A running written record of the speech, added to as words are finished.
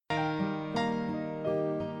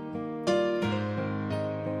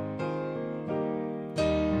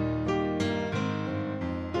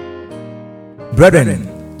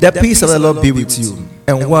Brethren, the peace of the Lord be with you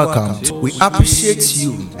and welcome. We appreciate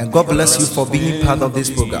you and God bless you for being part of this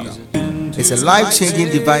program. It's a life-changing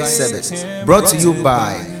divine service brought to you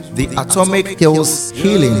by the Atomic Hills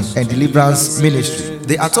Healing and Deliverance Ministry.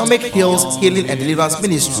 The Atomic Hills Healing and Deliverance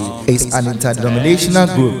Ministry is an interdenominational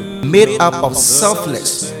group made up of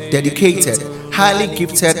selfless, dedicated, highly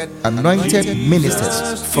gifted, anointed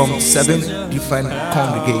ministers from 7 different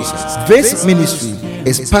congregations. This ministry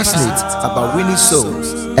is passionate about winning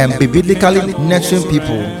souls and biblically nurturing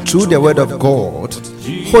people through the word of God,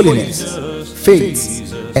 holiness,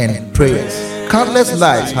 faith, and prayers. Countless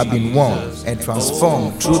lives have been won and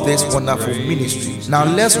transformed through this wonderful ministry. Now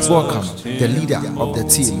let's welcome the leader of the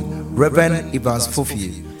team, Reverend Evans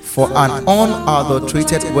Fofie, for an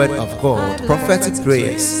unadulterated word of God, prophetic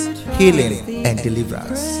prayers, healing, and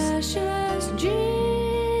deliverance.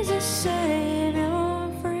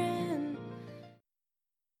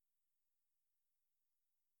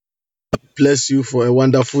 Bless you for a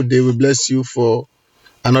wonderful day. We bless you for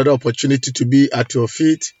another opportunity to be at your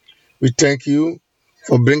feet. We thank you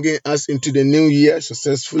for bringing us into the new year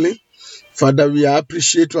successfully. Father, we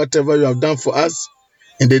appreciate whatever you have done for us.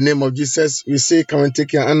 In the name of Jesus, we say, come and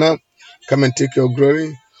take your honor, come and take your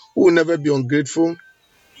glory. We will never be ungrateful.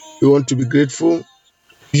 We want to be grateful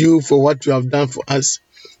to you for what you have done for us.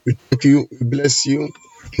 We thank you, we bless you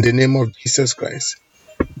in the name of Jesus Christ.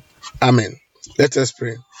 Amen. Let us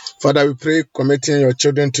pray. Father, we pray, committing your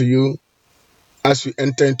children to you. As we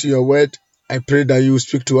enter into your word, I pray that you will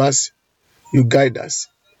speak to us, you guide us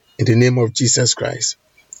in the name of Jesus Christ.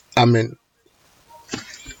 Amen.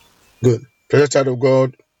 Good. Precious child of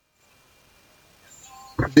God,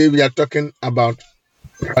 today we are talking about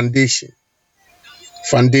foundation.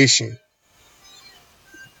 Foundation.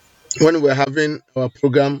 When we were having our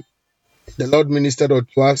program, the Lord ministered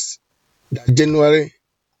to us that January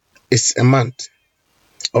is a month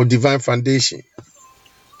of divine foundation.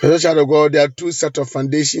 Precious child of God, there are 2 sets of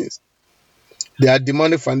foundations. There are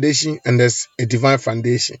demonic foundation and there's a divine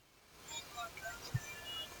foundation.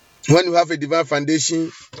 When you have a divine foundation,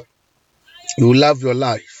 you will love your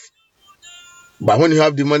life. But when you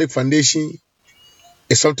have demonic foundation,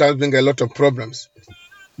 it sometimes brings a lot of problems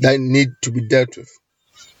that need to be dealt with.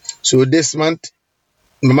 So this month,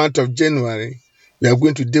 in the month of January, we are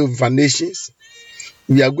going to deal with foundations.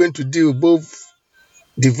 We are going to deal with both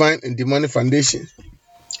divine and demonic foundations.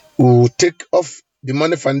 We will take off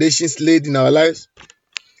demonic foundations laid in our lives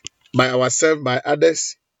by ourselves, by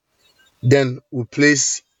others. Then we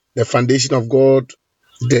place the foundation of God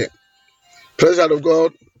there. Praise God of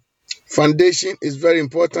God, foundation is very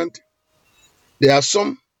important. There are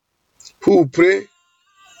some who will pray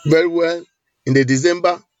very well in the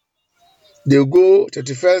December. They'll go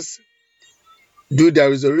 31st, do their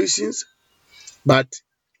resolutions, but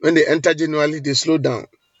when they enter January, they slow down.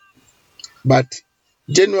 But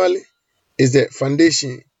January is the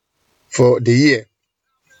foundation for the year.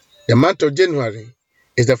 The month of January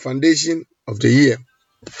is the foundation of the year,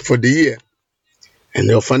 for the year. And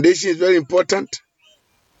your foundation is very important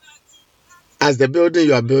as the building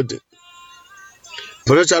you are building.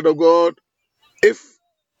 For the child of God, if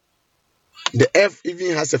the earth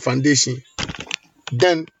even has a foundation,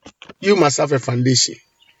 then you must have a foundation.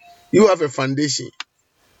 You have a foundation.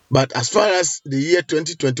 But as far as the year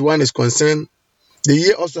 2021 is concerned, the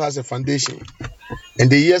year also has a foundation. And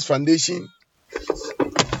the year's foundation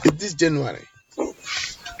is this January.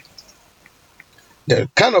 The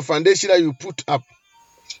kind of foundation that you put up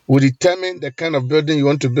will determine the kind of building you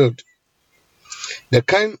want to build. The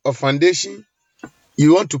kind of foundation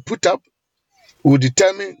you want to put up will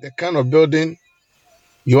determine the kind of building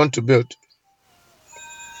you want to build.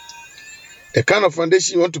 The kind of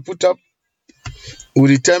foundation you want to put up will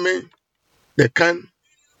determine the kind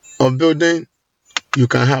of building you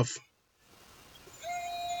can have.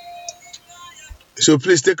 So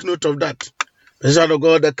please take note of that. Child of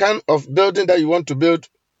God, the kind of building that you want to build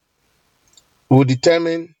will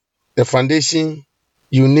determine the foundation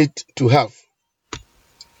you need to have.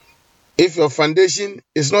 If your foundation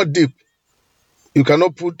is not deep, you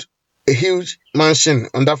cannot put a huge mansion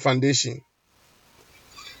on that foundation.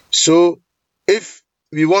 So if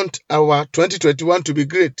we want our 2021 to be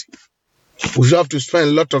great, we have to spend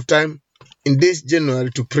a lot of time in this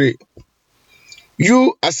January to pray.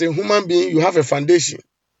 You as a human being, you have a foundation.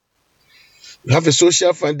 You have a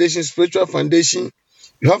social foundation, spiritual foundation.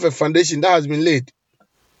 You have a foundation that has been laid.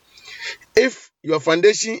 If your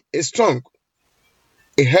foundation is strong,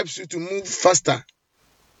 it helps you to move faster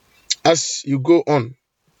as you go on.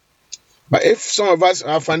 But if some of us,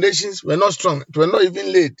 our foundations were not strong, it were not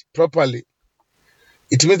even laid properly,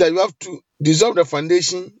 it means that you have to dissolve the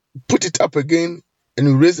foundation put it up again and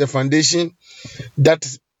you raise a foundation that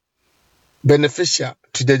is beneficial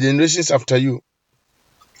to the generations after you.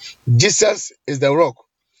 Jesus is the rock.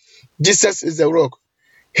 Jesus is the rock.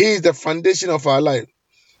 He is the foundation of our life.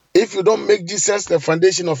 If you don't make Jesus the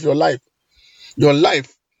foundation of your life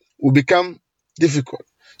will become difficult.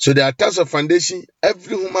 So there are types of foundation.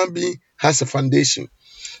 Every human being has a foundation.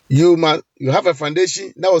 You have a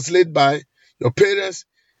foundation that was laid by your parents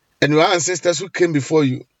and your ancestors who came before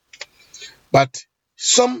you. But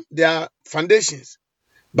there are foundations,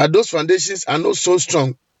 but those foundations are not so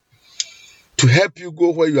strong to help you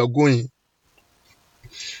go where you are going.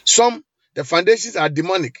 The foundations are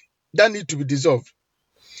demonic that need to be dissolved.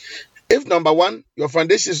 If number one, your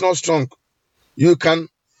foundation is not strong, you can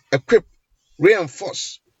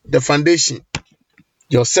reinforce the foundation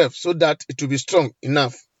yourself so that it will be strong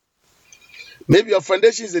enough. Maybe your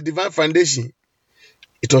foundation is a divine foundation.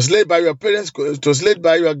 It was laid by your parents, it was laid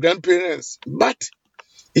by your grandparents, but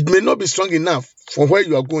it may not be strong enough for where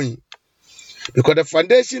you are going. Because the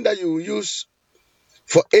foundation that you will use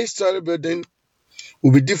for a story building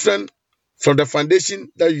will be different from the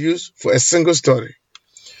foundation that you use for a single story.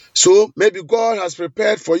 So maybe God has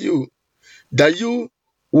prepared for you that you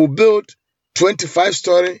will build 25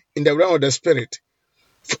 stories in the realm of the spirit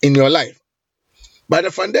in your life. But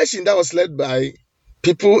the foundation that was led by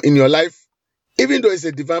people in your life, even though it's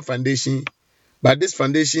a divine foundation, but this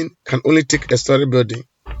foundation can only take a story building.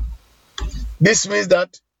 This means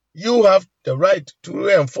that you have the right to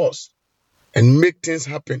reinforce and make things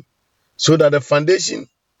happen so that the foundation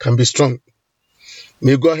can be strong.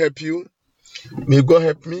 May God help you. May God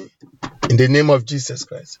help me in the name of Jesus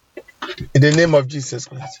Christ. In the name of Jesus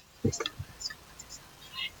Christ.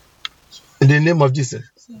 In the name of Jesus.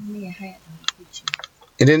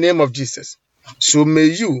 In the name of Jesus. So may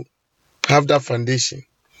you have that foundation.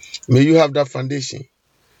 May you have that foundation.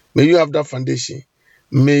 May you have that foundation.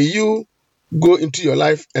 May you go into your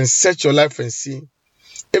life and search your life and see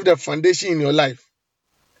if the foundation in your life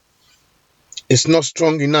is not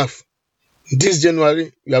strong enough. This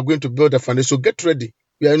January, we are going to build a foundation. So get ready.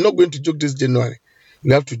 We are not going to joke this January.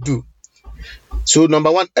 We have to do. So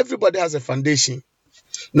number one, everybody has a foundation.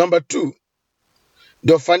 Number two,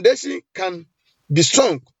 the foundation can be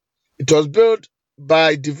strong. It was built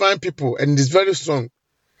by divine people and is very strong.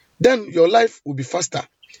 Then your life will be faster.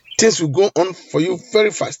 Things will go on for you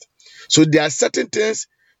very fast. So there are certain things,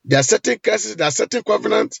 there are certain curses, there are certain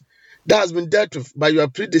covenants that has been dealt with by your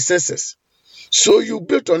predecessors. So you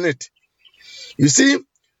built on it. You see,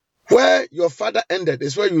 where your father ended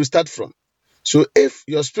is where you start from. So if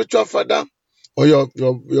your spiritual father or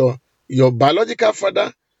your biological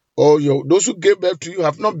father or those who gave birth to you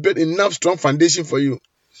have not built enough strong foundation for you,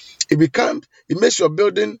 it makes your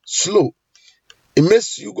building slow. It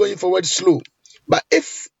makes you going forward slow. But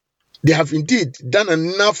if they have indeed done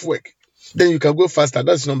enough work, then you can go faster.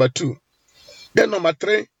 That's number two. Then number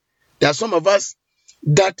three, there are some of us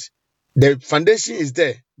that the foundation is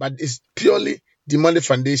there, but it's purely demonic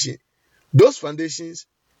foundation. Those foundations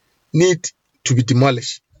need to be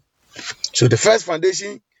demolished. So the first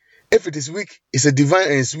foundation, if it is weak, it's a divine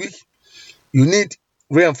and it's weak, you need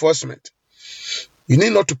reinforcement. You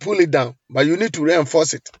need not to pull it down, but you need to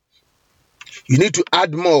reinforce it. You need to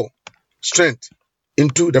add more strength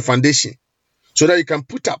into the foundation so that you can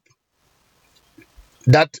put up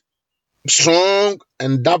that strong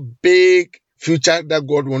and that big future that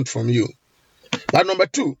God wants from you. But number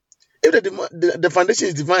two, if the foundation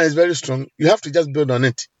is divine, is very strong, you have to just build on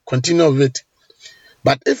it, continue with it.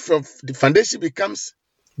 But if the foundation becomes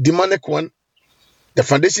demonic one, the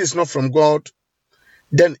foundation is not from God,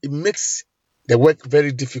 then it makes the work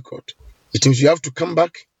very difficult. It means you have to come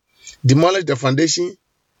back, demolish the foundation,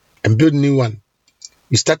 and build new one.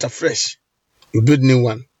 You start afresh. You build new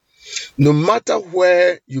one. No matter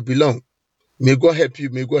where you belong, may God help you.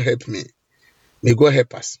 May God help me. May God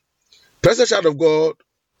help us. Precious child of God,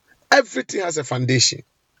 everything has a foundation.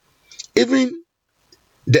 Even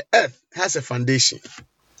the earth has a foundation.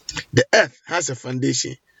 The earth has a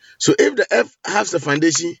foundation. So if the earth has a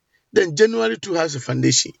foundation, then January 2 has a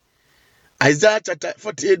foundation. Isaiah chapter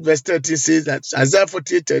 48 verse 13 says that, Isaiah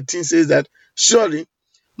 48:13 says that, surely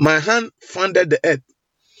my hand founded the earth,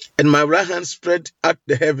 and my right hand spread out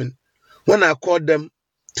the heaven, when I called them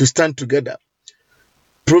to stand together.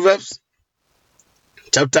 Proverbs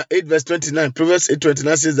chapter 8 verse 29, Proverbs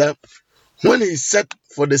 8:29 says that, when he set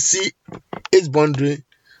for the sea its boundary,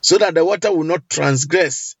 so that the water will not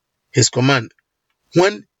transgress his command,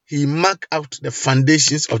 when he marked out the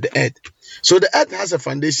foundations of the earth. So the earth has a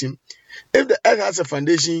foundation. If the earth has a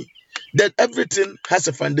foundation, then everything has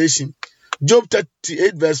a foundation. Job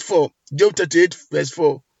 38 verse 4. Job 38 verse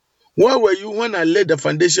 4. Where were you when I laid the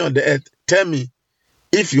foundation of the earth? Tell me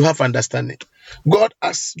if you have understanding. God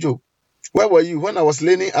asked Job, where were you when I was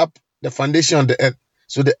laying up the foundation of the earth?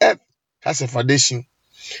 So the earth has a foundation.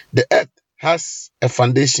 The earth has a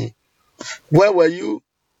foundation. Where were you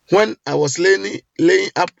when I was laying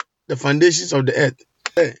up the foundations of the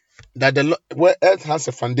earth? That where earth has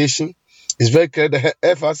a foundation, it's very clear the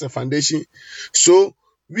earth has a foundation. So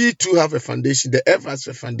we too have a foundation. The earth has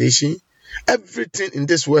a foundation. Everything in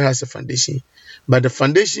this world has a foundation. But the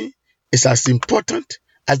foundation is as important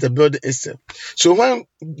as the building itself. So when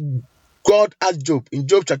God asked Job in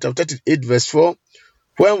Job chapter 38 verse 4,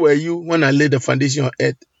 when were you when I laid the foundation on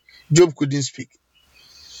earth? Job couldn't speak.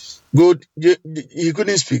 He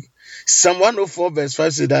couldn't speak. Psalm 104 verse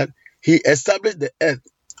 5 said that he established the earth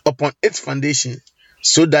upon its foundation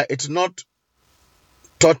so that it not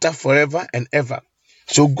totter forever and ever.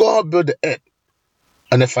 So God built the earth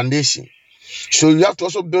on a foundation. So you have to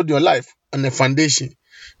also build your life on a foundation.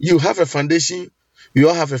 You have a foundation. We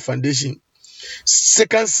all have a foundation.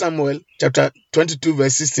 2 Samuel chapter 22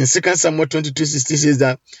 verse 16. 2 Samuel 22:16 says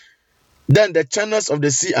that then the channels of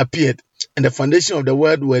the sea appeared, and the foundation of the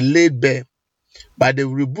world were laid bare by the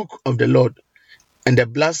rebuke of the Lord and the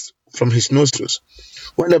blast from his nostrils.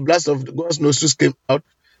 When the blast of God's nostrils came out,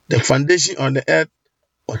 the foundation on the earth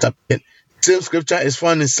was appeared. Same scripture is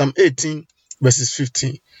found in Psalm 18 verses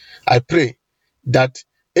 15. I pray that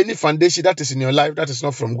any foundation that is in your life that is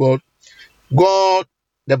not from God,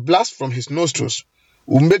 the blast from his nostrils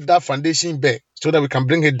will make that foundation bare so that we can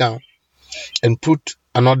bring it down and put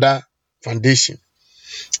another foundation.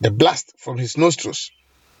 The blast from his nostrils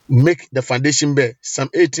make the foundation bare. Psalm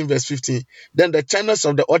 18 verse 15. Then the channels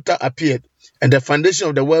of the altar appeared, and the foundation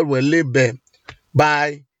of the world were laid bare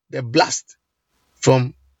by the blast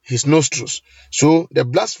from his nostrils. So the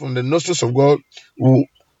blast from the nostrils of God will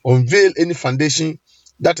unveil any foundation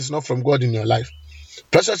that is not from God in your life.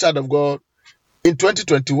 Precious child of God, in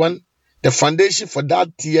 2021, the foundation for that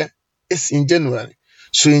year is in January.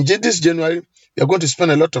 So in this January, we are going to spend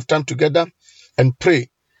a lot of time together and pray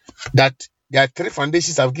that there are 3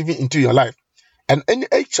 foundations I've given into your life. And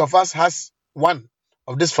each of us has one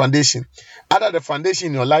of this foundation. Either the foundation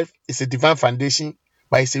in your life is a divine foundation,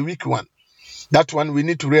 but it's a weak one. That one we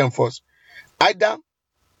need to reinforce. Either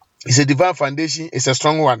it's a divine foundation, it's a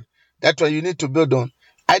strong one. That one you need to build on.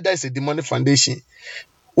 Either it's a demonic foundation,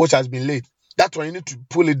 which has been laid. That one you need to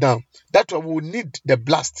pull it down. That one will need the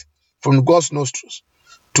blast from God's nostrils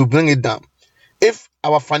to bring it down. If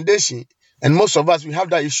our foundation, and most of us, we have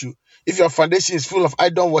that issue. If your foundation is full of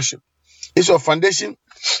idol worship, if your foundation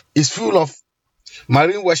is full of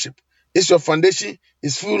marine worship, if your foundation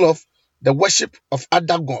is full of the worship of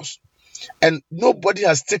other gods, and nobody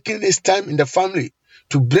has taken his time in the family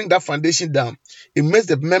to bring that foundation down, it makes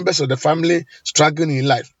the members of the family struggling in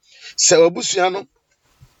life. So obusuano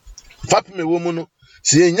fapime womuno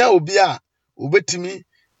si enya obi a obetimi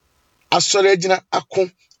asore agina ako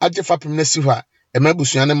age fapime na si ho a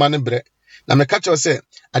emabusuane ma ne bre na me ka cho se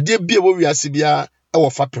ade bia wo wiase bia e wo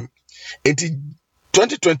fapime enti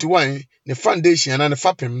 2021 ne foundation na ne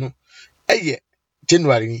fapime no eye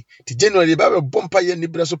January ti January ba be bompa ye ni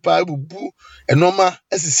bre so pa bubu enoma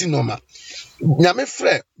asisi noma nyame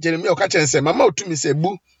frɛ Jeremia o ka chen se mama otumi se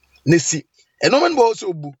bu ne si enoma no bo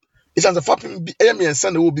so bu isan se fapim bi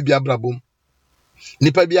eyemiensa na wo bi abrabom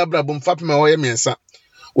nipa bi abrabom fapim a wo yemiensa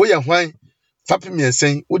wo ye hwan fapim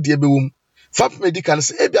miensen wo de ebewom fapim edi kan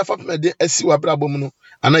se ebia fapim de asi wa abrabom no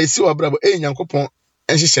ana esi wa abrabom nyankopɔn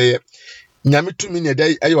enhyehyeye nyame tumi ne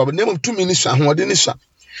dai ayi wa nem tumi ni swa hoɔde ni swa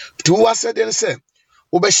tu wo asɛde ne se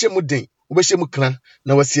wo bɛhye mu den wo bɛhye mu kran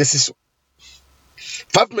na wasiasi so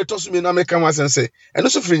fapim to so mi na meka wasen se ɛno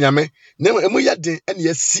so firi nyame nem emu ya den ene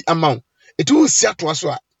yasi amaw etu si ato so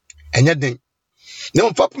a enye den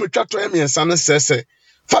nem fapim twato emiensa ne sese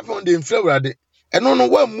fapim de mfra wurade ɛno no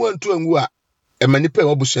wa mu antu angu a emanipa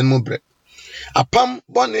wa busuan mu bre apam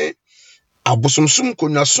bone abosomsum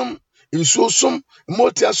konwasom nsuosom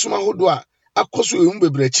moti asom ahodo a akoso emu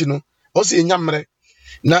bebrachi no o se enyamre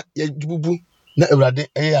na yabubu na awurade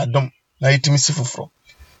eye adom na yetimi sifoforo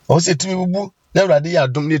o se timi bubu na awurade ya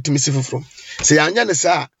adom na yetimi sifoforo se yanya ne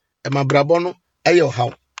sa emabrabo no eye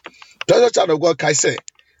ohaw Treasure child of God kai say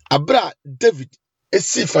abra David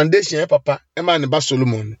esi foundation papa ema ne ba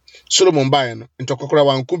Solomon ba no ntokokora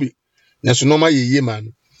wankubi na so noma yeye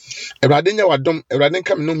man awurade nya wadom awurade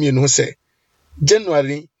nka me no mie no se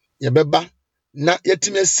January yebeba na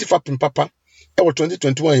yetimi esi fapim papa e wo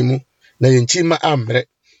 2021 mu na yenchi ma amre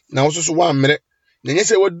na wo so wa amre na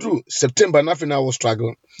nyese waduru September na na wo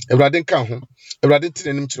struggle awurade nka ho awurade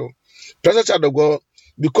tinenim kiro Treasure child of God,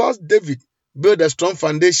 because David built a strong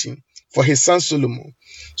foundation for his son Solomon.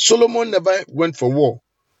 Solomon never went for war,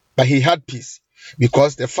 but he had peace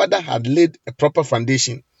because the father had laid a proper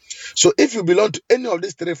foundation. So if you belong to any of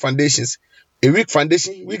these three foundations, a weak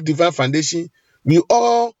foundation, weak divine foundation, we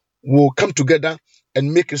all will come together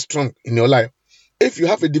and make it strong in your life. If you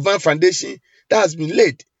have a divine foundation that has been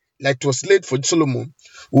laid, like it was laid for Solomon,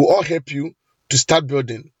 will all help you to start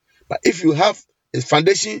building. But if you have a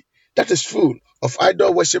foundation that is full of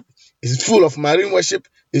idol worship, is full of marine worship,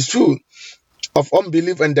 is full of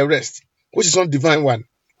unbelief and the rest, which is not divine one,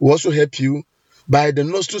 will also help you by the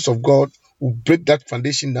nostrils of God, will break that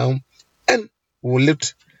foundation down and will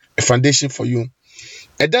lift a foundation for you.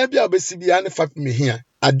 Edan bia obesi bia ne fapem hia,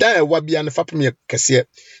 adan ewa bia ne fapem kese.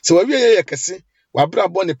 So wa wie ye kese, wa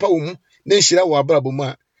brabo ne pa wo mu, ne nhira wa brabo mu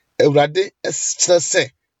a Ewurade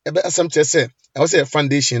se ebe asam se I was a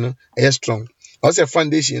foundation no e strong. I was a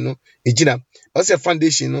foundation no e gina. I was a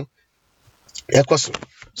foundation no e kwaso.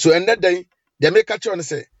 So and that day they make catch on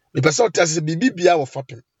say the person tells bibi bia wo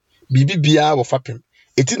fapem. Bibi bia wo fapem.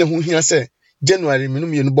 Eti ne ho hia say January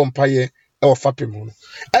minum ye no bompaye e wo fapem ho.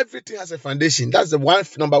 Everything has a foundation. That's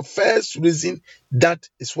the first reason. That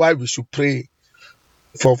is why we should pray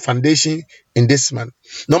for foundation in this month.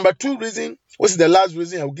 Number 2 reason, which is the last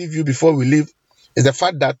reason I'll give you before we leave, is the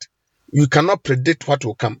fact that you cannot predict what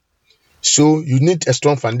will come. So you need a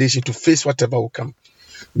strong foundation to face whatever will come.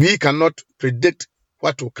 We cannot predict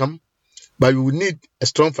what will come, but we will need a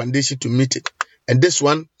strong foundation to meet it. And this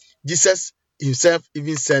one, Jesus himself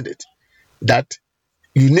even said it, that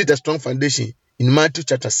you need a strong foundation in Matthew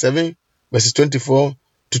chapter 7, verses 24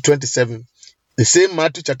 to 27. The same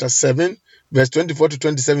Matthew chapter 7, verse 24 to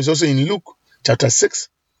 27 is also in Luke chapter 6,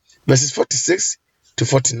 verses 46 to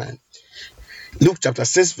 49. Luke chapter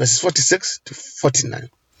 6, verses 46 to 49.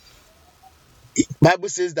 Bible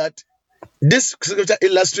says that this scripture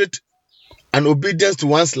illustrates an obedience to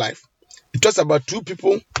one's life. It talks about 2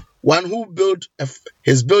 people, one who built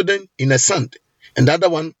his building in the sand, and the other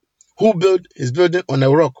one who built his building on a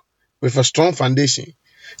rock with a strong foundation.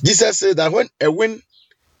 Jesus said that when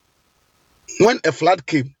a flood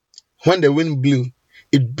came, when the wind blew,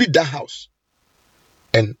 it beat that house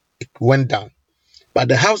and it went down. But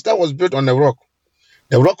the house that was built on the rock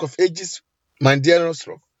of ages, my dearest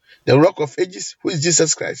rock, the rock of ages, who is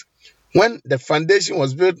Jesus Christ, when the foundation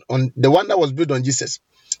was built on the one that was built on Jesus,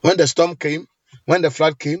 when the storm came, when the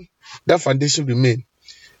flood came, that foundation remained.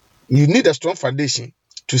 You need a strong foundation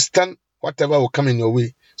to stand whatever will come in your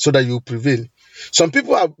way so that you will prevail. Some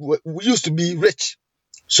people used to be rich.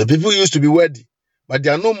 Some people used to be worthy, but they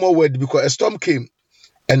are no more worthy because a storm came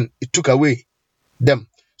and it took away them.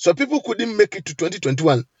 So people couldn't make it to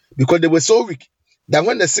 2021 because they were so weak that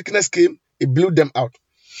when the sickness came, it blew them out.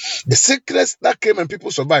 The sickness that came and people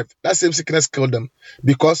survived, that same sickness killed them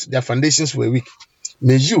because their foundations were weak.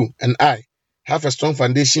 May you and I have a strong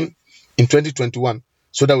foundation in 2021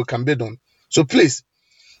 so that we can build on. So please,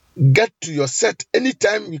 get to your set.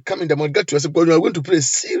 Anytime you come in the morning, get to yourself because you are going to pray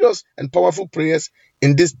serious and powerful prayers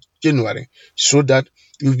in this January so that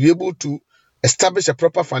you'll be able to establish a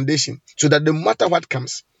proper foundation so that no matter what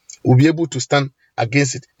comes, we'll be able to stand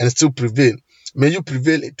against it and still prevail. May you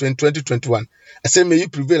prevail in 2021. I say, may you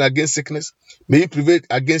prevail against sickness. May you prevail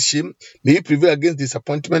against shame. May you prevail against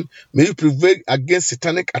disappointment. May you prevail against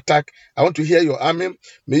satanic attack. I want to hear your amen.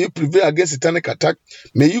 May you prevail against satanic attack.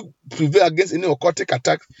 May you prevail against any occultic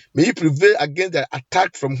attack. May you prevail against the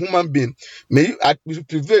attack from human being. May you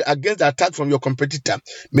prevail against the attack from your competitor.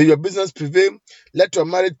 May your business prevail. Let your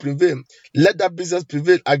marriage prevail. Let that business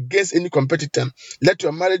prevail against any competitor. Let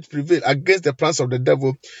your marriage prevail against the plans of the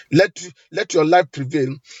devil. Let your life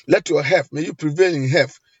prevail. Let your health, may you prevail in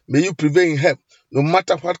health. May you prevail in health. No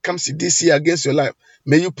matter what comes this year against your life,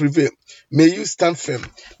 may you prevail. May you stand firm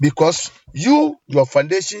because your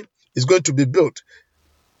foundation is going to be built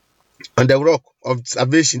on the rock of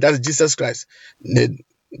salvation. That's Jesus Christ.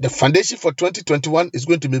 The foundation for 2021 is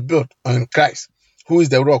going to be built on Christ, who is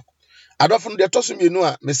the rock. I don't know the tossing you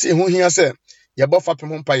know. Me see who here say ya bo fapem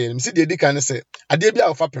ho paye. Me see the kan say ade bia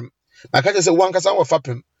wo fapem. I can't say one kasa wo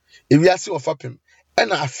fapem. Ewiase wo fapem.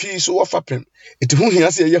 And I feel so wo fapem. It who here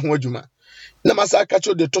say ye ho adwuma. Na masa catch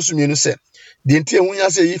the tossing you say. The entie who here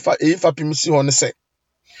say e fapem si ho ne say.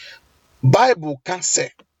 Bible can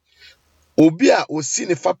say obi a osi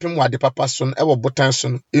ne fapem wa de papa so no e wo botan so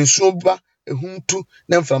no ensuo ba ehuntu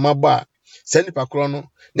na mframa ba se nipa kro no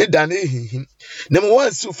ne da na ehinhim na mo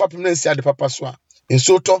wan si fapem na nsi ade papa so a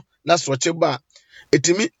ensuo to na sroche ba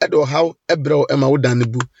etimi edo haw ebrɛw ema wo dan ne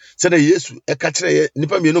bu se na Yesu e ka kire ye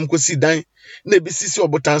nipa mienom kosi dan na ebi sisi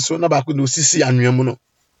obotan so na ba ko no sisi anwem no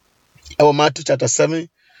e wo Matthew chapter 7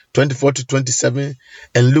 24 to 27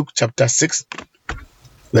 and Luke chapter 6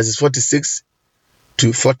 verses 46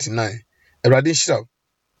 to 49. Awurade nhyira.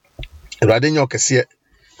 Awurade nyɛ ɔkɛseɛ.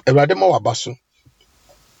 Awurade ma wabaso.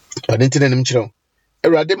 Awurade ntina nim kyerɛ.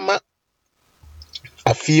 Awurade ma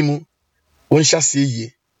afi mu wonhyɛ ase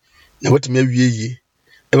yie. Na watumi awie yie.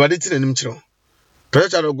 Awurade ntina nim kyerɛ.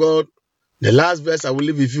 Child of God, the last verse I will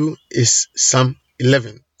leave with you is Psalm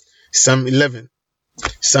 11. Psalm 11.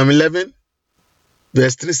 Psalm 11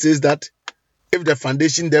 verse 3 says that if the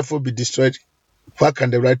foundation therefore be destroyed, what can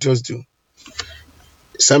the righteous do?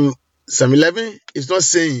 Psalm 11 is not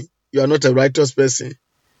saying you are not a righteous person.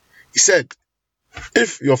 He said,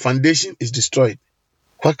 if your foundation is destroyed,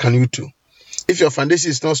 what can you do? If your foundation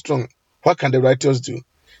is not strong, what can the righteous do?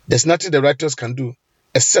 There's nothing the righteous can do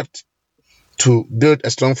except to build a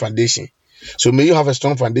strong foundation. So may you have a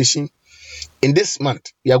strong foundation. In this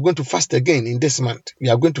month, we are going to fast again. In this month, we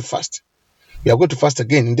are going to fast. We are going to fast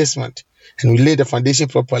again in this month, and we lay the foundation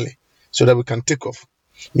properly so that we can take off.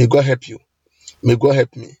 May God help you. May God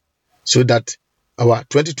help me so that our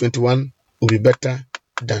 2021 will be better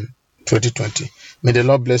than 2020. May the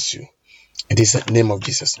Lord bless you. In the name of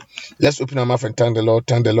Jesus. Let's open our mouth and thank the Lord.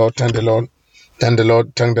 Thank the Lord. Thank the Lord. Thank the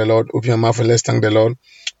Lord. Thank the Lord. Open your mouth and let's thank the Lord.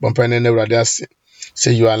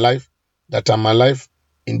 Say you are alive, that I'm alive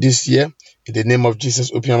in this year. In the name of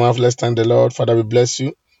Jesus, open your mouth. Let's thank the Lord. Father, we bless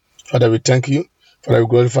you. Father, we thank you. Father, we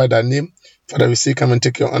glorify thy name. Father, we say, come and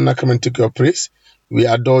take your honor. Come and take your praise. We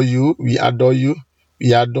adore you. We adore you.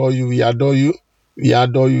 We adore you. We adore you. We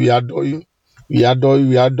adore you. We adore you. We adore you.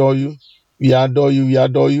 We adore you. We adore you. We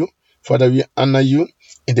adore you. Father, we honor you.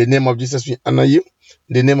 In the name of Jesus, we honor you.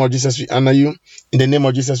 In the name of Jesus, we honor you. In the name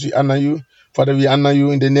of Jesus, we honor you. Father, we honor you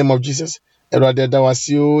in the name of Jesus. Erade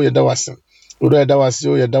dawasio yedawase. Ura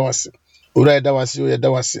dawasio yedawase. Ura dawasio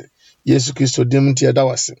yedawase. Yesu Kristo dim ti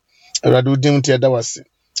yedawase. Erade dim ti yedawase.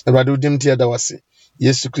 Erade dim ti yedawase.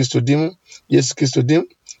 Yesu Kristo dim. Yesu Kristo dim.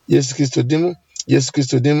 Yesu Kristo dim. Yesu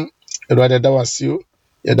Kristo dim. Erade dawasio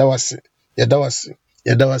yedawase. Yedawase.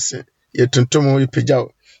 Yedawase. Yetuntumu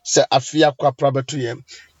yipejao. Se afia kwa prabetu ye.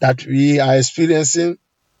 That we are experiencing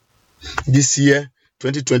this year,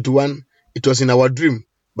 2021, it was in our dream.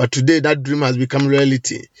 But today that dream has become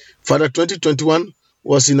reality. Father, 2021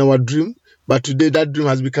 was in our dream, but today that dream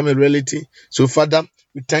has become a reality. So Father,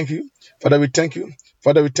 we thank you. Father, we thank you.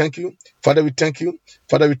 Father, we thank you. Father, we thank you.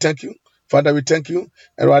 Father, we thank you. Father, we thank you.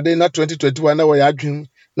 And rather not 2021, now we are dream.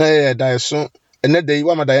 Na ya da so. And that day,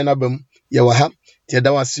 wama da ya na bam. Ya waha. Tia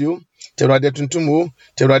da wasio. Tia rade tuntumu.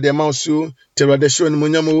 Tia rade mausu. Tia rade show ni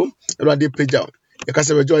munyamu. Rade pejao.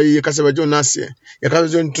 Yakasabajo nasi.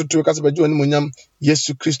 Yakasabajo ntutu. Yakasabajo ni munyam.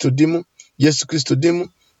 Yesu Kristo dimu. Yesu Kristo dimu.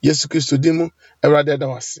 Yesu Kristo dimu. Rade da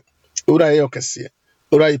wasi. Ura ye okasi.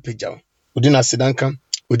 Ura ye pejao. Udina sidanka.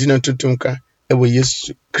 Udina ntutunka. Ewo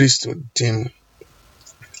Yesu Kristo dimu.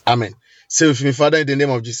 Amen. Say with me, Father, in the name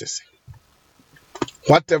of Jesus.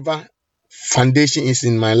 Whatever foundation is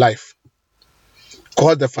in my life,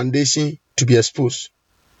 cause the foundation to be exposed.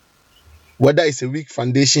 Whether it's a weak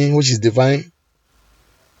foundation which is divine,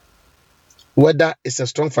 whether it's a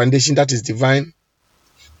strong foundation that is divine,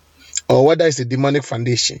 or whether it's a demonic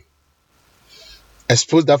foundation,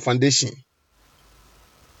 expose that foundation.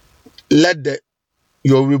 Let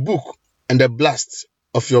your rebuke and the blast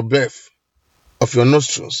of your breath, of your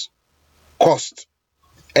nostrils, cause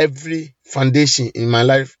every foundation in my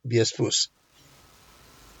life be exposed.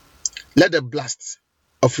 Let the blast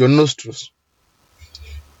of your nostrils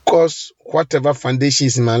cause whatever foundation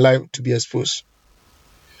is in my life to be exposed.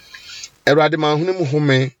 Erade ma hunu mu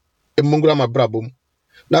home emungura mabrabom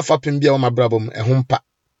na fapem bia wa mabrabom ehompa.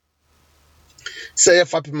 Say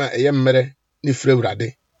fapem a eye mmere ni frɛ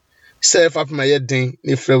urade. Say fapem a eye den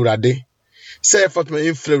ni frɛ urade. Say fapem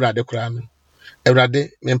a frɛ urade kura no.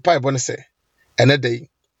 Erade me mpa ebo ne se ene dey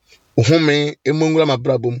home emungura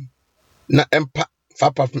mabrabom na empa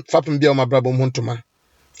fapem bia wa mabrabom hontoma.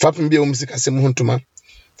 Fapem bia wa musikasem hontoma.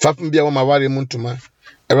 Fapem bia wa maware mu ntoma.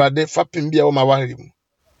 Erade fapem bia wa maware mu.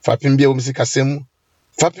 Fapem bia wa musikasem.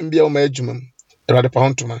 Fapem bia wa maadwuma. Erade pa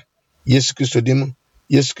hontoma. Yesu Kristo dimu.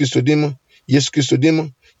 Yesu Kristo dimu. Yesu Kristo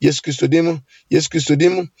dimu. Yesu Kristo dimu. Yesu Kristo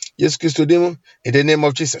dimu. Yesu Kristo dimu. In the name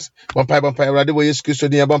of Jesus. Vampire erade wo Yesu Kristo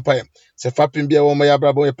dimu vampire. Se fapem bia wa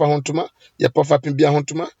mayabrabo ye pa hontoma. Ye pa fapem bia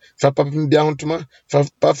hontoma. Fapem bia hontoma.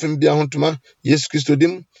 Fapem bia hontoma. Yesu Kristo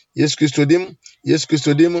dimu. Yesu Kristo dimu. Yesu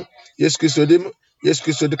Kristo dimu. Yesu Kristo dimu. Yesu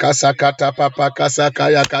Kristo de kasakata papa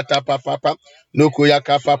kasakaya kata papa noko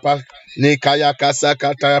yaka papa ne kaya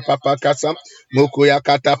kasakata ya papa kasa moko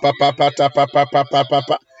yakata papa pata papa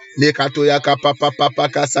papa ne kato yaka papa papa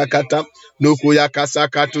kasakata Nuku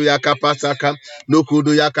yakasaka to yakapasaka. Nuku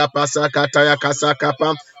do yakapasaka ta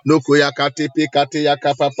yakasaka. Nuku yakatipi kati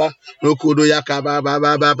yakapapa. Nuku do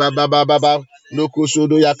yakababa. Nuku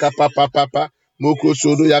sudo yakapapa. Muku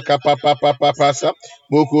sudo yakapapa.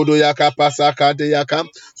 Muku do yakapasaka de yakam.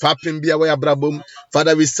 Papimbia way abrabum.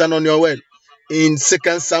 Father, we stand on your word in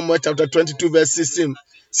 2 Samuel chapter 22 verse 16.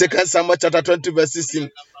 2 Samuel chapter 20 verse 16.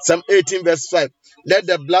 Psalm 18 verse 5. Let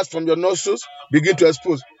the blast from your nostrils begin to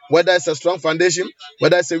expose. Whether it's a strong foundation,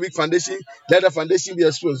 whether it's a weak foundation, let the foundation be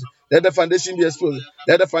exposed. Let the foundation be exposed.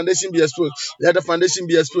 Let the foundation be exposed. Let the foundation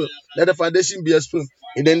be exposed. Let the foundation be exposed.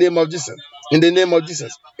 In the name of Jesus. In the name of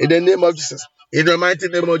Jesus. In the name of Jesus. In the mighty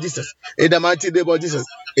name of Jesus. In the mighty name of Jesus.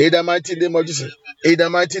 In the mighty name of Jesus. In the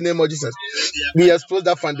mighty name of Jesus. We expose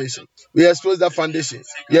that foundation. We expose that foundation.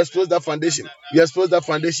 We expose that foundation. We expose that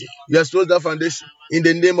foundation. We expose that foundation. In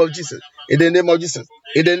the name of Jesus. In the name of Jesus.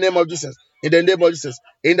 In the name of Jesus. In the name of Jesus.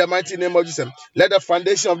 In the mighty name of Jesus. Let the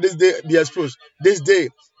foundation of this day be exposed. This day,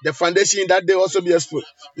 the foundation in that day also be exposed.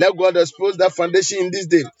 Let God expose that foundation in this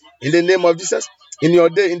day. In the name of Jesus. In your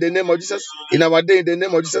day, in the name of Jesus. In our day, in the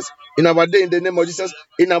name of Jesus. In our day, in the name of Jesus.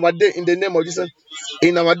 In our day, in the name of Jesus.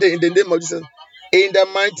 In our day, in the name of Jesus. In the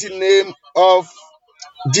mighty name of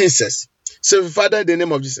Jesus. So, Father, in the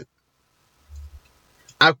name of Jesus,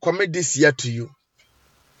 I commit this year to you.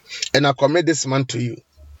 And I commit this month to you.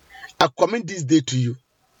 I commit this day to you.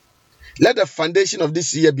 Let the foundation of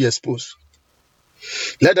this year be exposed.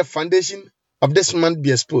 Let the foundation of this month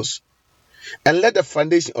be exposed. And let the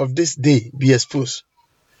foundation of this day be exposed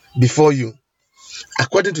before you.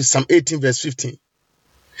 According to Psalm 18 verse 15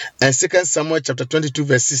 and 2 Samuel chapter 22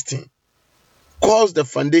 verse 16. Cause the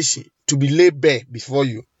foundation to be laid bare before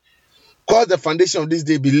you. Cause the foundation of this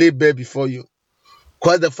day be laid bare before you.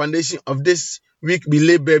 Cause the foundation of this week be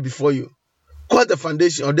laid bare before you. Cause the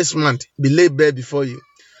foundation of this month be laid bare before you.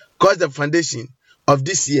 Cause the foundation of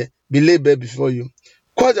this year be laid bare before you.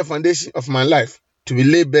 Cause the foundation of my life to be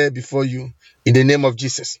laid bare before you in the name of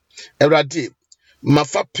Jesus. Erade,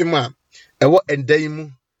 mafa pima, ewo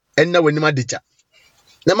endaimu, enna wenima deja.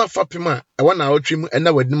 Na mafa pima, ewo na otwimu,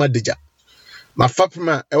 enna wenima deja. Mafa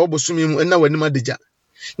pima, ewo bosumimu, enna wenima deja.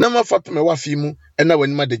 Na mafa pima wafimu, enna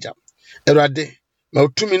wenima deja. Erade, ma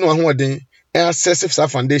utumi no ahoden, accessive sa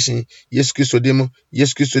foundation, yes Christo demo,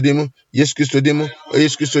 yes Christo demo, yes Christo demo,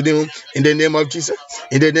 yes Christo demo, in the name of Jesus,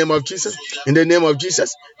 in the name of Jesus, in the name of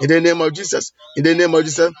Jesus, in the name of Jesus, in the name of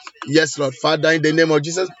Jesus, yes Lord, Father, in the name of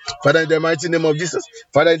Jesus, Father, in the mighty name of Jesus,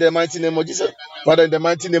 Father, in the mighty name of Jesus, Father, in the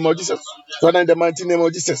mighty name of Jesus, Father, in the mighty name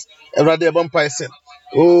of Jesus, every vampire said,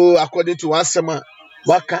 oh, according to one summer,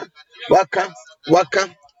 waka,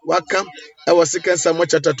 I was 2 Samuel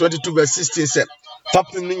chapter 22 verse 16 said,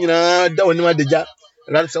 Fapim ni nyina da woni ma deja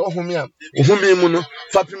rade se wohome a wohome mu no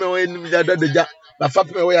fapim we ni da deja na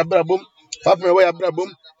fapim we abrabom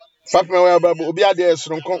obi ade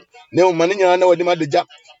esronkon na o mane nyina na woni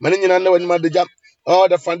ma deja all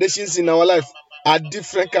the foundations in our life are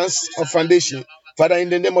different kinds of foundation. Father, in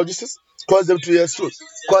the name of Jesus, cause them to be exposed.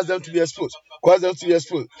 Cause them to be exposed. Cause them to be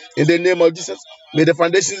exposed. In the name of Jesus, may the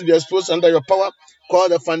foundations be exposed under your power. Cause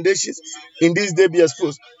the foundations in this day be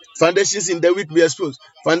exposed. Foundations in the week be exposed.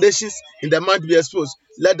 Foundations in the month be exposed.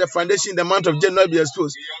 Let the foundation in the month of January be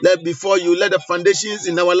exposed. Let the foundations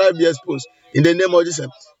in our life be exposed. In the name of Jesus.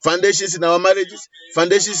 Foundations in our marriages.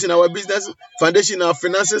 Foundations in our business. Foundation in our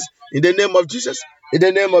finances. In the name of Jesus. In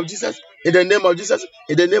the name of Jesus. In the name of Jesus.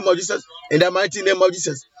 In the name of Jesus. In the mighty name of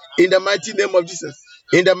Jesus. In the mighty name of Jesus.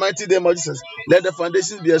 In the mighty name of Jesus. Let the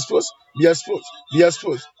foundations be exposed. Be exposed. Be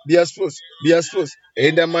exposed. Be exposed. Be exposed.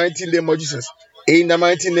 In the mighty name of Jesus. In the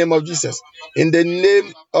mighty name of Jesus. In the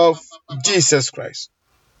name of Jesus Christ.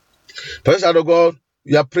 Praise God, God.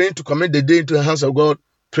 We are praying to commit the day into the hands of God.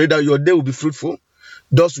 Pray that your day will be fruitful.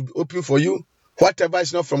 Doors will be open for you. Whatever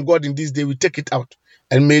is not from God in this day, we take it out.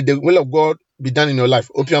 And may the will of God be done in your life.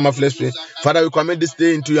 Open your mouth, let's pray. Father, we commit this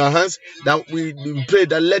day into your hands. That we pray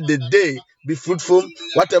that let the day be fruitful.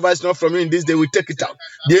 Whatever is not from you in this day, we take it out.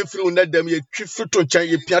 The free will let them ye fruit on chain,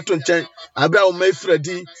 ye piaton chain. Abra may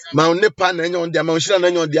Freddy, Mount Nepan and on their Mount Shiran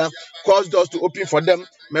and on their cause doors to open for them.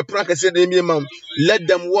 My prayer said, let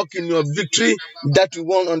them walk in your victory that you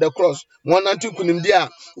won on the cross. One and two kunimdia,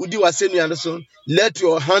 Udi was saying, let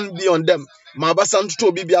your hand be on them. ma basa ntoto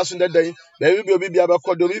obi bia so ndeden baby bi obi bia be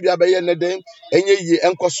kodo obi bia be ye ndeden enye yi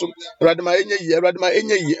enkoso Awurade ma enye yi Awurade ma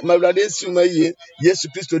enye yi ma Awurade nsi ma yi Yesu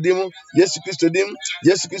Kristo dim Yesu Kristo dim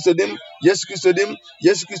Yesu Kristo dim Yesu Kristo dim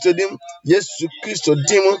Yesu Kristo dim Yesu Kristo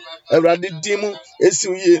dim Awurade dim esi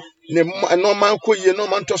yi ne no man ko yi no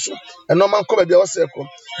man toso no man ko ba bia woseko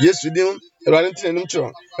Yesu dim Awurade ntinenim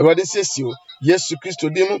kiro Awurade siesio Yesu Kristo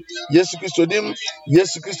dim Yesu Kristo dim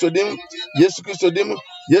Yesu Kristo dim Yesu Kristo dim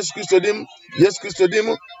Yesu Kristo dim Yesu Kristo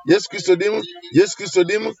dim Yesu Kristo dim Yesu Kristo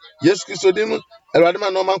dim Yesu Kristo dim Awurade ma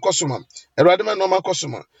no man kosoma Awurade ma no man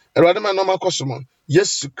kosoma Awurade ma no man kosoma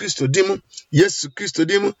Yesu Kristo dim Yesu Kristo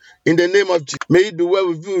dim in the name of Jesus. May it be well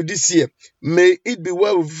with you this year. May it be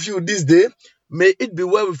well with you this day. May it be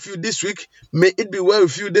well with you this week. May it be well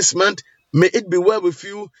with you this month. May it be well with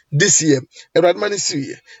you this year. Awurade ma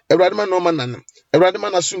nisi Awurade ma no man nan Awurade ma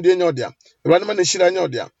nasum de nyodia Awurade ma nshira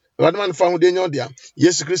nyodia Awurade ma nfa hu de nyodia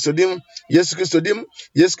Yesu Kristo dim Yesu Kristo dim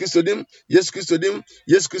Yesu Kristo dim Yesu Kristo dim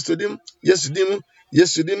Yesu Kristo dim Yesu dim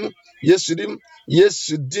Yesu dim Yesu dim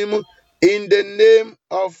Yesu dim in the name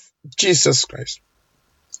of Jesus Christ.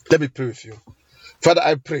 Let me pray with you. Father,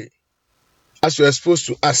 I pray as you are exposed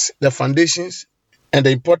to us the foundations and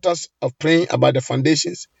the importance of praying about the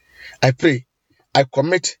foundations. I pray, I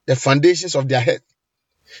commit the foundations of their head,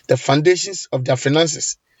 the foundations of their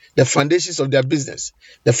finances, the foundations of their business,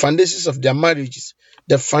 the foundations of their marriages,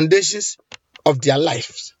 the foundations of their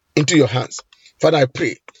lives into your hands. Father, I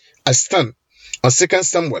pray, I stand on 2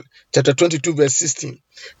 Samuel chapter 22 verse 16,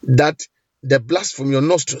 that the blast from your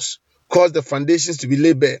nostrils cause the foundations to be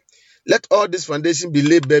laid bare. Let all this foundation be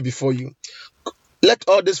laid bare before you. Let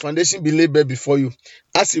all this foundation be laid bare before you.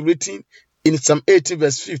 As written in Psalm 18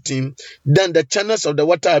 verse 15, then the channels of the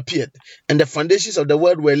water appeared, and the foundations of the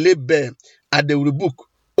world were laid bare at the rebuke,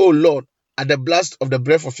 O Lord, at the blast of the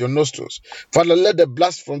breath of your nostrils. Father, let the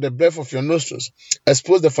blast from the breath of your nostrils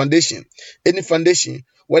expose the foundation, any foundation,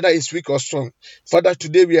 whether it's weak or strong. Father,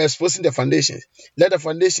 today we are exposing the foundations. Let the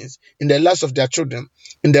foundations in the lives of their children,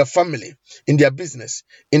 in their family, in their business,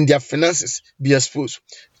 in their finances be exposed.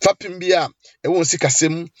 Fapim bia, ewon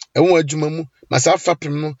sikasem, ewon adwuma mu, masa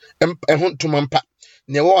fapim no, ehon tumampa.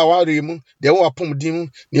 Ne wo aware mu, de wo apomdi mu,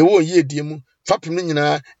 ne wo yedie mu, fapim no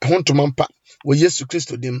nyina ehon tumampa. Wo Yesu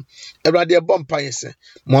Kristo dim. Awurade ebompa yese.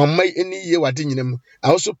 Mo amai eni ye wade nyina mu. I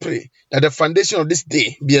also pray that the foundation of this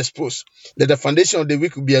day be exposed. That the foundation of the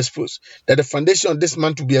week will be exposed. That the foundation of this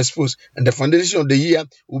month will be exposed. And the foundation of the year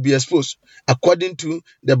will be exposed according to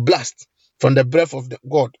the blast from the breath of the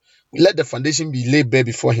God. Let the foundation be laid bare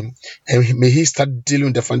before him. And may he start dealing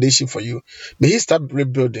with the foundation for you. May he start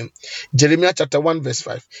rebuilding. Jeremiah chapter 1 verse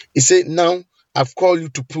 5. He said, now I've called you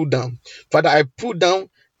to pull down. Father, I pull down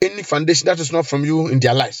any foundation that is not from you in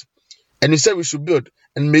their lives. And you said we should build.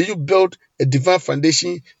 And may you build a divine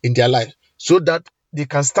foundation in their life so that they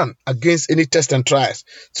can stand against any test and trials,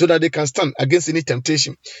 so that they can stand against any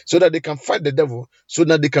temptation, so that they can fight the devil, so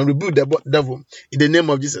that they can rebuke the devil in the name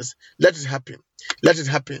of Jesus. Let it happen. Let it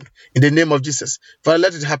happen in the name of Jesus. Father,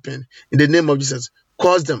 let it happen in the name of Jesus.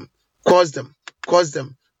 Cause them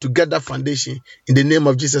to get that foundation in the name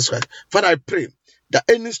of Jesus Christ. Father, I pray that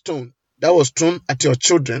any stone that was thrown at your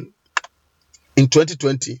children in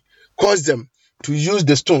 2020, cause them to use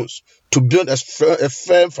the stones to build a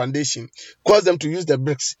firm foundation. Cause them to use the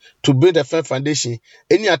bricks to build a firm foundation.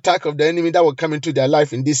 Any attack of the enemy that will come into their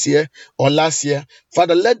life in this year or last year,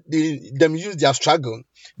 Father, let them use their struggle,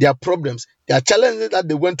 their problems, their challenges that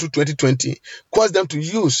they went through 2020. Cause them to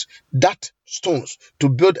use that stones to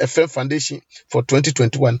build a firm foundation for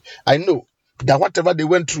 2021. I know that whatever they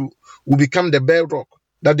went through will become the bedrock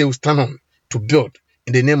that they will stand on to build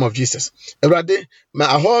in the name of Jesus. Everybody, ma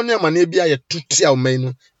ahonya manebia ye tutia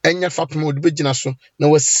omenu enya fapem odi begina so na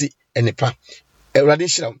wasi enipa. Everybody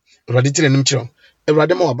shira, everybody tire nim kiro.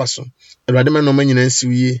 Everybody ma wabaso. Everybody ma no manyina nsi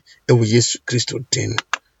wiye ewo Yesu Kristo din.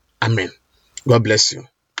 Amen. God bless you.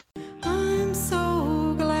 I'm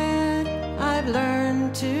so glad I've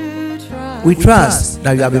learned to trust. We trust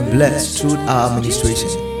that you have been blessed through our administration.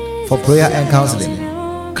 For prayer and counseling,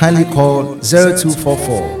 kindly call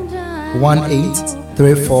 0244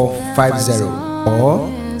 183450 or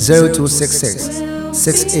 0266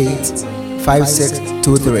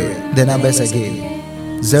 685623. The numbers again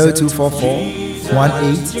 0244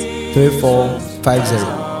 183450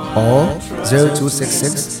 or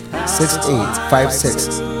 0266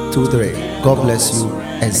 685623. God bless you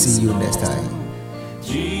and see you next time.